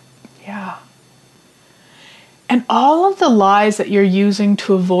 Yeah. And all of the lies that you're using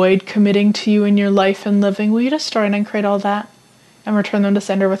to avoid committing to you in your life and living, will you destroy and uncreate all that and return them to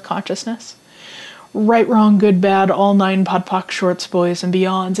sender with consciousness? Right, wrong, good, bad, all 9, POD POC, shorts, boys, and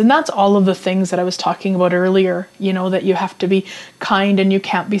beyonds. And that's all of the things that I was talking about earlier, that you have to be kind and you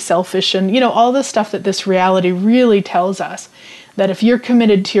can't be selfish and, all the stuff that this reality really tells us. That if you're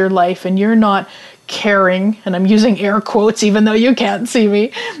committed to your life and you're not caring, and I'm using air quotes even though you can't see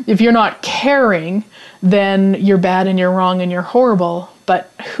me, if you're not caring, then you're bad and you're wrong and you're horrible.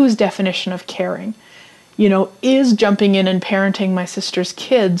 But whose definition of caring? Is jumping in and parenting my sister's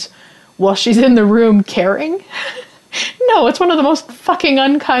kids while she's in the room caring? No, it's one of the most fucking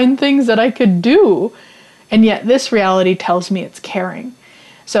unkind things that I could do. And yet this reality tells me it's caring.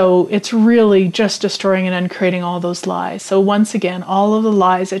 So it's really just destroying and uncreating all those lies. So once again, all of the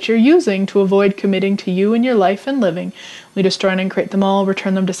lies that you're using to avoid committing to you and your life and living, we destroy and uncreate them all,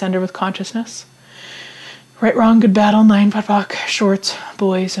 return them to sender with consciousness. Right, wrong, good, bad, all 9, POD POC, shorts,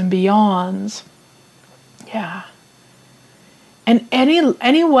 boys, and beyonds. Yeah. And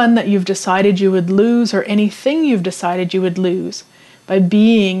anyone that you've decided you would lose, or anything you've decided you would lose by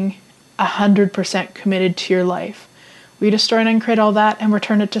being 100% committed to your life, we destroy and uncreate all that and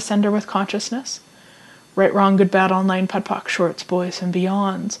return it to sender with consciousness. Right, wrong, good, bad, all 9, POD POC, shorts, boys, and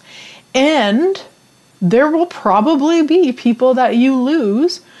beyonds. And there will probably be people that you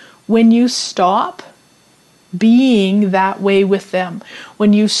lose when you stop being that way with them,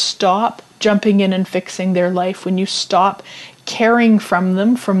 when you stop jumping in and fixing their life, when you stop caring from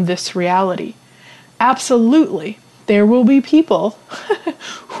them from this reality. Absolutely. There will be people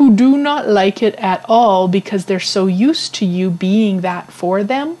who do not like it at all because they're so used to you being that for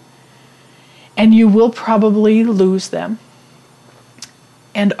them, and you will probably lose them.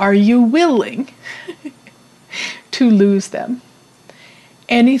 And are you willing to lose them?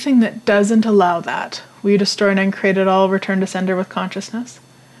 Anything that doesn't allow that, will you destroy and uncreate it all, return to sender with consciousness?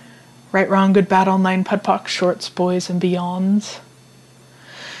 Right, wrong, good, bad, all 9, POD POC, shorts, boys, and beyonds.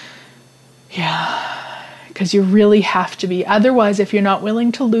 Yeah, because you really have to be. Otherwise, if you're not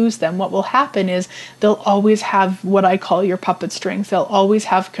willing to lose them, what will happen is they'll always have what I call your puppet strings. They'll always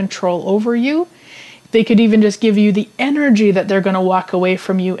have control over you. They could even just give you the energy that they're going to walk away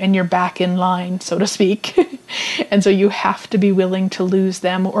from you and you're back in line, so to speak. And so you have to be willing to lose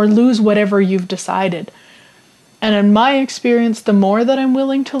them or lose whatever you've decided. And in my experience, the more that I'm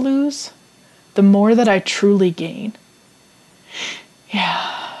willing to lose, the more that I truly gain.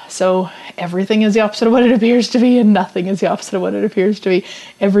 Yeah, so everything is the opposite of what it appears to be, and nothing is the opposite of what it appears to be.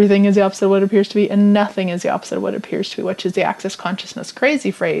 Everything is the opposite of what it appears to be, and nothing is the opposite of what it appears to be, which is the Access Consciousness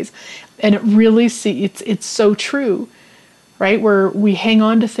crazy phrase. And it really, it's so true, right? Where we hang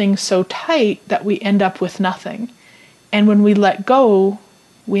on to things so tight that we end up with nothing. And when we let go,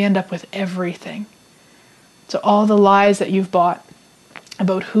 we end up with everything. So all the lies that you've bought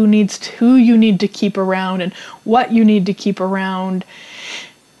about who you need to keep around and what you need to keep around,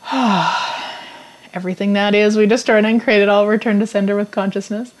 everything that is, we destroy and uncreate it all, return to sender with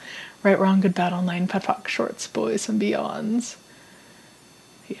consciousness. Right, wrong, good, bad, all 9, POD POC, shorts, boys, and beyonds.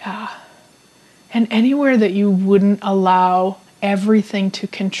 Yeah. And anywhere that you wouldn't allow everything to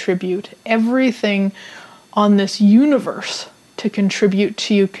contribute, everything on this universe to contribute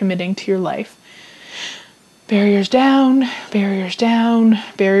to you committing to your life. Barriers down, barriers down,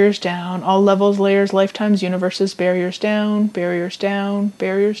 barriers down. All levels, layers, lifetimes, universes, barriers down, barriers down,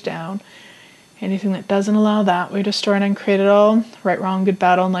 barriers down. Anything that doesn't allow that, we destroy and uncreate it all. Right, wrong, good,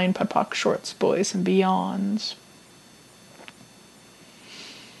 bad, all 9, POD POC, shorts, boys, and beyonds.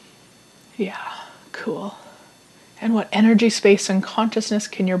 Yeah, cool. And what energy, space, and consciousness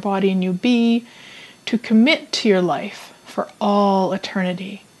can your body and you be to commit to your life for all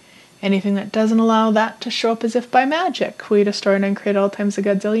eternity? Anything that doesn't allow that to show up as if by magic, we destroy and uncreate all times a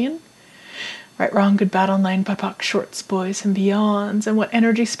godzillion. Right, wrong, good, bad, all 9, POD POC, shorts, boys, and beyonds. And what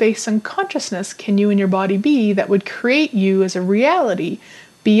energy, space, and consciousness can you and your body be that would create you as a reality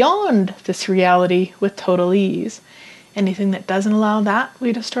beyond this reality with total ease? Anything that doesn't allow that,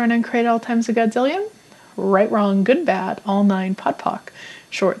 we destroy and uncreate all times a godzillion. Right, wrong, good, bad, all 9, POD POC,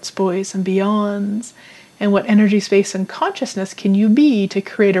 shorts, boys, and beyonds. And what energy, space, and consciousness can you be to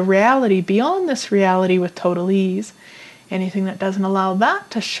create a reality beyond this reality with total ease? Anything that doesn't allow that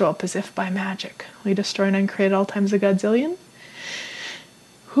to show up as if by magic, we destroy and uncreate all times a godzillion.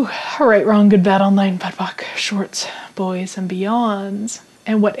 Right, wrong, good, bad, all 9, POD POC, shorts, boys, and beyonds.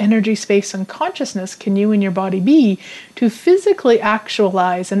 And what energy, space, and consciousness can you and your body be to physically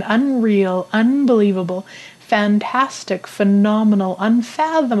actualize an unreal, unbelievable, fantastic, phenomenal,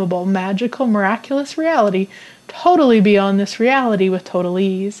 unfathomable, magical, miraculous reality totally beyond this reality with total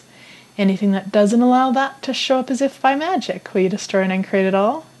ease? Anything that doesn't allow that to show up as if by magic, will you destroy and uncreate it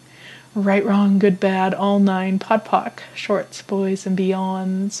all? Right, wrong, good, bad, all nine, POD POC, shorts, boys, and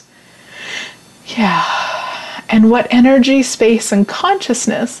beyonds. Yeah. And what energy, space, and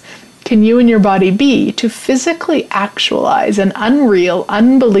consciousness can you and your body be to physically actualize an unreal,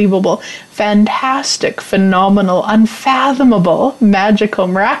 unbelievable, fantastic, phenomenal, unfathomable, magical,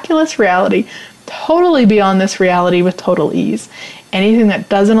 miraculous reality totally beyond this reality with total ease? Anything that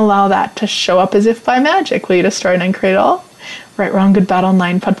doesn't allow that to show up as if by magic, will you destroy and uncreate it all? Right, wrong, good, bad, all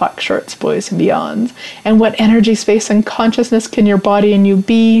nine, POD POC, shorts, boys, and beyonds. And what energy, space, and consciousness can your body and you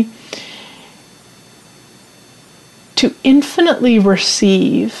be to infinitely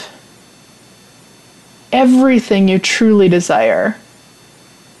receive everything you truly desire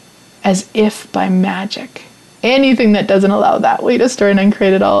as if by magic? Anything that doesn't allow that, will you destroy and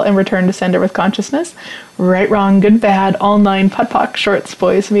uncreate it all and return to sender with consciousness? Right, wrong, good, bad, all nine, POD POC, shorts,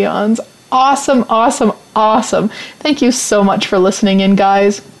 boys, and beyonds. Awesome, awesome, awesome. Thank you so much for listening in,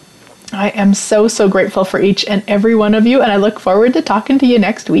 guys. I am so, so grateful for each and every one of you, and I look forward to talking to you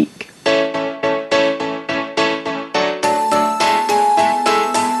next week.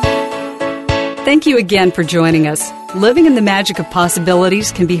 Thank you again for joining us. Living in the Magic of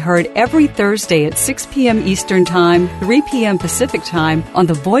Possibilities can be heard every Thursday at 6 p.m. Eastern Time, 3 p.m. Pacific Time on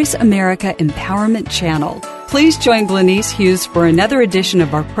the Voice America Empowerment Channel. Please join Glenyce Hughes for another edition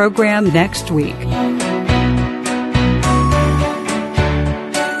of our program next week.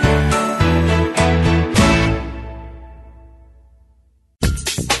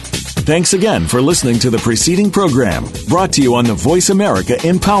 Thanks again for listening to the preceding program, brought to you on the Voice America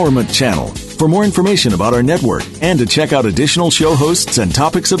Empowerment Channel. For more information about our network and to check out additional show hosts and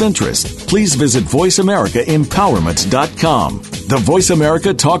topics of interest, please visit voiceamericaempowerment.com. The Voice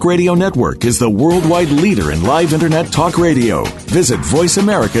America Talk Radio Network is the worldwide leader in live Internet talk radio. Visit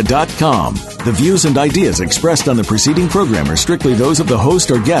voiceamerica.com. The views and ideas expressed on the preceding program are strictly those of the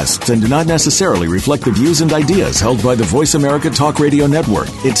host or guests and do not necessarily reflect the views and ideas held by the Voice America Talk Radio Network,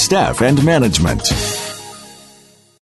 its staff, and management.